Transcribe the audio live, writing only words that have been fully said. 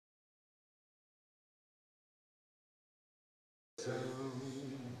Sometimes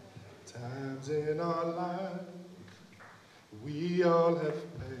in our life, we all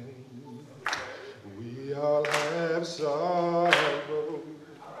have pain, we all have sorrow.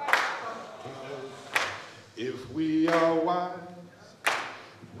 If we are wise,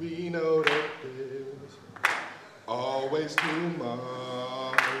 we know that there's always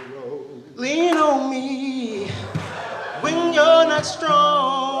tomorrow. Lean on me when you're not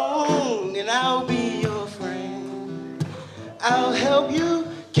strong, and I'll be your friend. I'll help you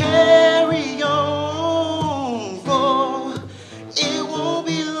carry on, for it won't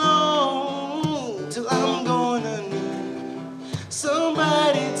be long till I'm gonna need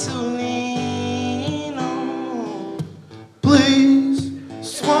somebody to lean on. Please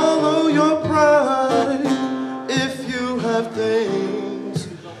swallow your pride if you have things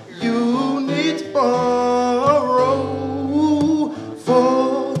you need to borrow,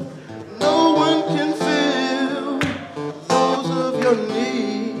 for no one can fill those of your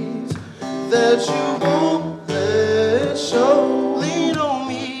needs that you won't let show. Lean on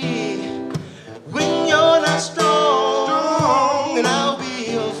me when you're not strong, and I'll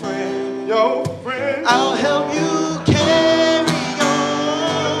be your friend. Your friend, I'll help you carry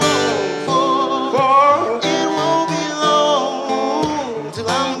on, for it won't be long till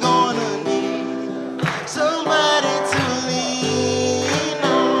I'm gonna need somebody to lean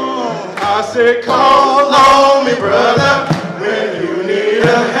on. I said, call on me, brother, when you need a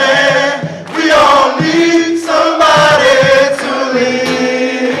hand. We all need somebody to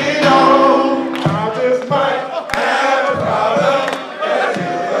lean on. I just might have a problem that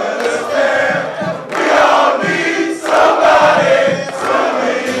you understand. We all need somebody to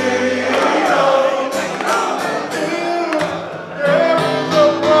lean on. There is a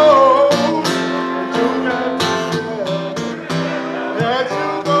road you got to share, that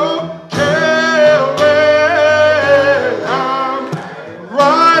you go carry. I'm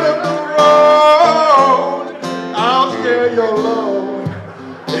right up the road. I'll share your load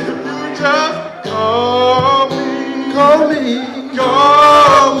if you just call me. Call me,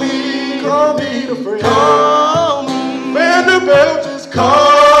 Call me. call me a friend.